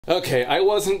Okay, I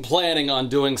wasn't planning on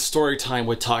doing story time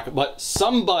with Tuck, but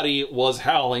somebody was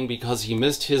howling because he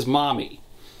missed his mommy.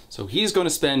 So he's going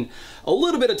to spend a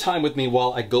little bit of time with me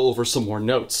while I go over some more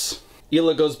notes.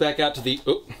 Hila goes back out to the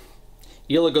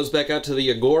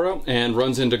Agora and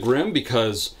runs into Grimm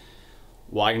because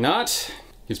why not?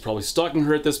 He's probably stalking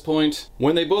her at this point.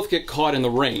 When they both get caught in the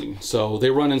rain, so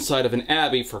they run inside of an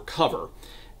abbey for cover.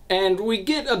 And we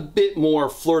get a bit more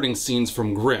flirting scenes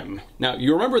from Grimm. Now,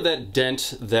 you remember that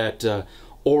dent that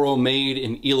Oro made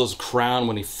in Hila's crown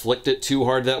when he flicked it too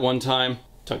hard that one time?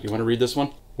 Tuck, you want to read this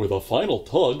one? With a final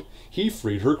tug, he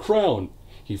freed her crown.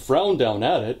 He frowned down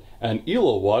at it, and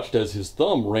Hila watched as his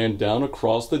thumb ran down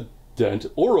across the dent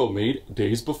Oro made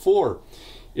days before.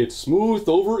 It smoothed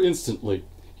over instantly.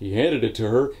 He handed it to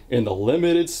her in the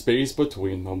limited space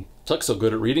between them. Tuck's so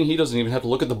good at reading, he doesn't even have to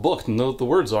look at the book to know what the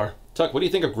words are. Tuck, what do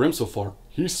you think of Grimm so far?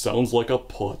 He sounds like a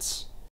putz.